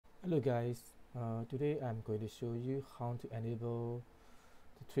Hello guys, today I'm going to show you how to enable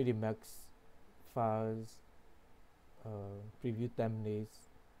the 3D Max files preview templates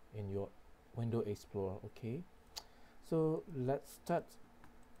in your Window Explorer. Okay, so let's start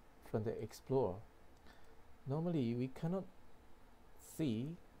from the Explorer. Normally we cannot see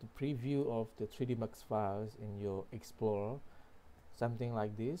the preview of the 3D Max files in your Explorer, something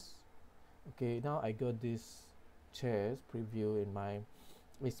like this. Okay, now I got this chairs preview in my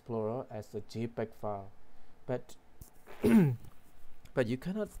Explorer as a JPEG file, but but you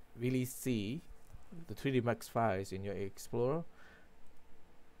cannot really see the 3D Max files in your Explorer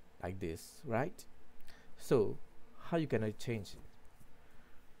like this, right? So how you gonna change it?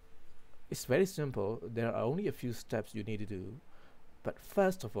 It's very simple. There are only a few steps you need to do, but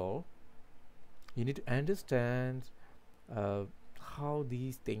first of all you need to understand how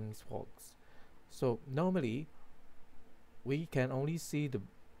these things works. So normally we can only see the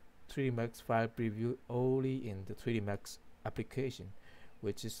 3D Max file preview only in the 3D Max application,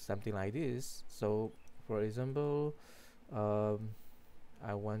 which is something like this. So for example,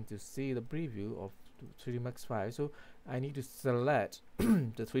 I want to see the preview of 3D Max file, so I need to select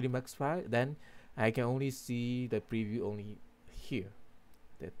the 3D Max file, then I can only see the preview only here,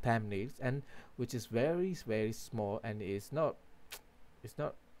 the thumbnails, and which is very small, and it's not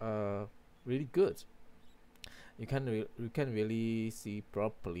really good. You can really see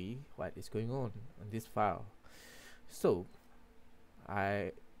properly what is going on this file. So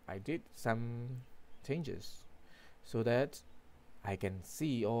I did some changes so that I can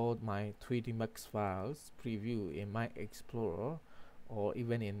see all my 3D Max files preview in my Explorer, or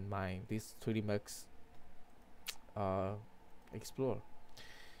even in my this 3D Max Explorer.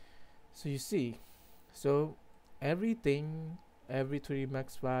 So you see, so every 3D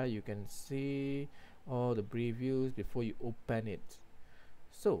Max file you can see all the previews before you open it.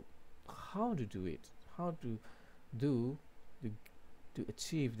 So how to do it? How to do to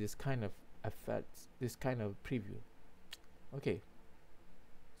achieve this kind of effects, this kind of preview? Okay,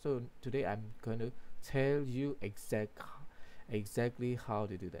 so today I'm going to tell you exactly how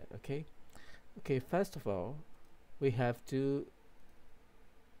to do that. Okay, first of all we have to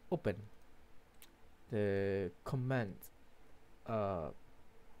open the command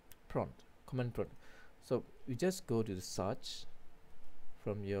prompt. So you just go to the search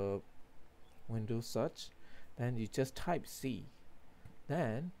from your Windows search, then you just type C,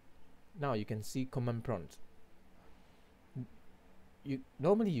 then now you can see command prompt.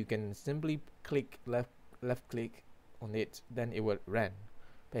 Normally you can simply click left click on it, then it will run,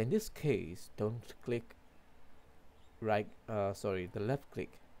 but in this case don't click the left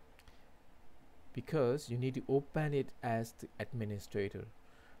click, because you need to open it as the administrator.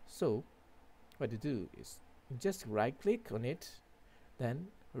 So what to do is just right click on it, then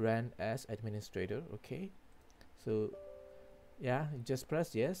run as administrator. Okay, so yeah, just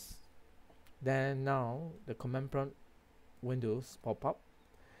press yes, then now the command prompt windows pop up.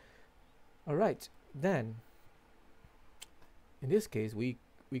 Alright, then in this case we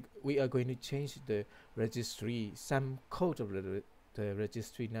are going to change the registry, some code of the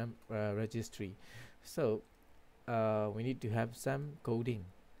registry. So we need to have some coding.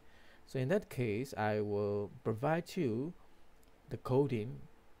 So in that case I will provide you the coding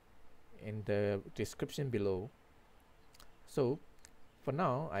in the description below. So for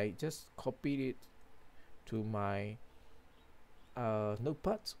now I just copied it to my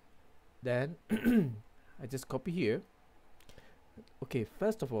notepad, then I just copy here. Okay,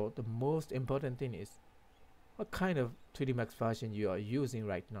 first of all the most important thing is what kind of 3D Max version you are using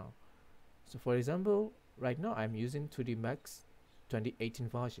right now. So for example, right now I'm using 3D Max 2018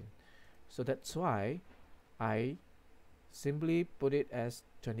 version, so that's why I simply put it as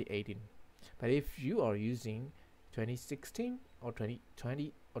 2018. But if you are using 2016 or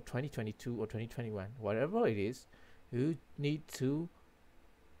 2020 or 2022 or 2021, whatever it is, you need to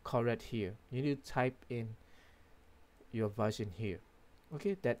correct here. You need to type in your version here.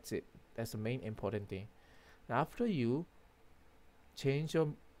 Okay, that's it. That's the main important thing. Now after you change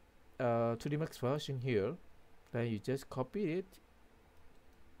your 3D Max version here, then you just copy it,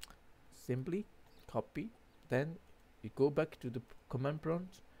 simply copy, then you go back to the command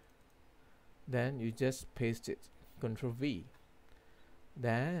prompt, then you just paste it, Ctrl V,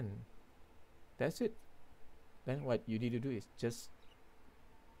 then that's it. Then what you need to do is just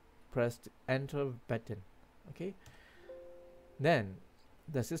press the enter button. Okay, then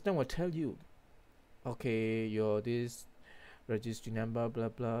the system will tell you, okay, your this registry number blah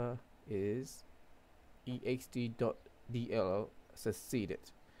blah is ext.dll succeeded.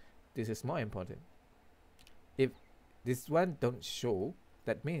 This is more important. If this one don't show,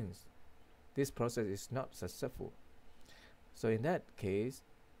 that means this process is not successful. So in that case,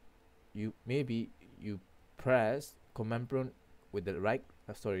 you press command prompt with the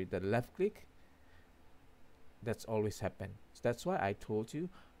the left click. That's always happen. So that's why I told you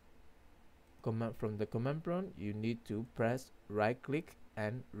from the command prompt you need to press right click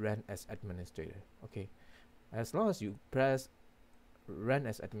and run as administrator. Okay, as long as you press run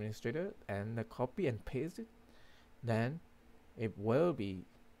as administrator and copy and paste it, then it will be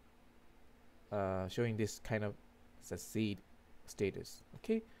showing this kind of succeed status.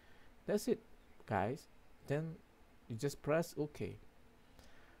 Okay, that's it, guys. Then you just press OK.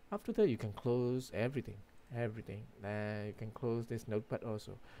 After that, you can close everything. Then you can close this notepad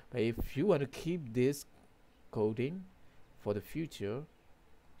also. But if you want to keep this coding for the future,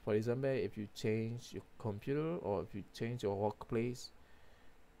 for example, if you change your computer or if you change your workplace,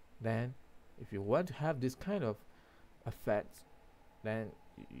 then if you want to have this kind of effects, then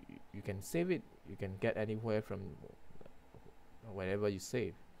you can save it. You can get anywhere from wherever you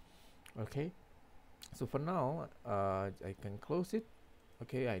save. Okay, so for now I can close it.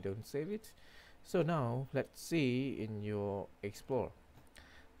 Okay, I don't save it. So now let's see in your Explorer.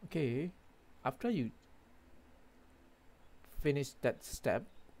 Okay, after you finish that step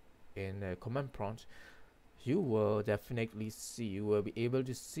in command prompt, you will definitely see, you will be able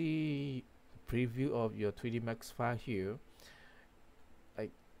to see preview of your 3D Max file here.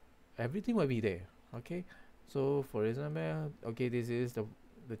 Like everything will be there. Okay, so for example, okay, this is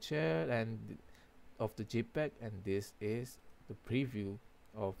the chair and of the JPEG, and this is the preview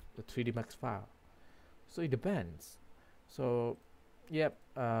of the 3D Max file. So it depends. So yep,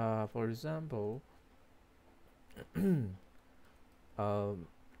 for example,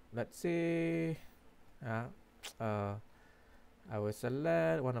 let's say I will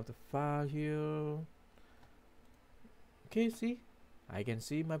select one of the file here. Okay, see, I can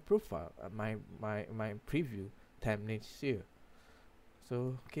see my profile, my preview template here.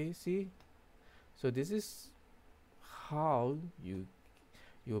 So okay, see, so this is how you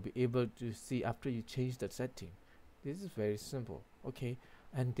will be able to see after you change the setting. This is very simple. Okay,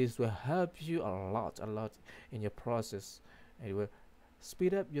 and this will help you a lot in your process. It will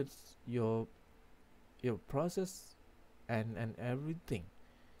speed up your process and everything.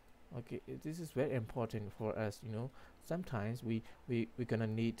 Okay, this is very important for us. You know, sometimes we're gonna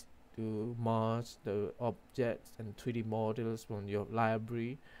need to merge the objects and 3D models from your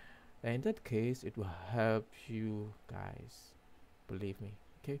library, and in that case it will help you guys, believe me.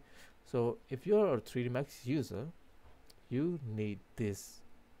 Okay, so if you're a 3D Max user, you need this.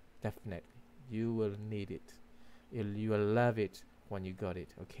 Definitely you will need it. You will love it when you got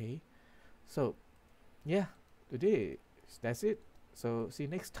it. Okay, so yeah, today that's it. So see you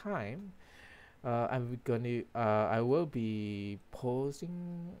next time. I will be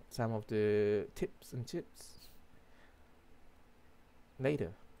posting some of the tips and tips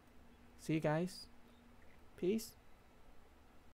later. See you guys. Peace.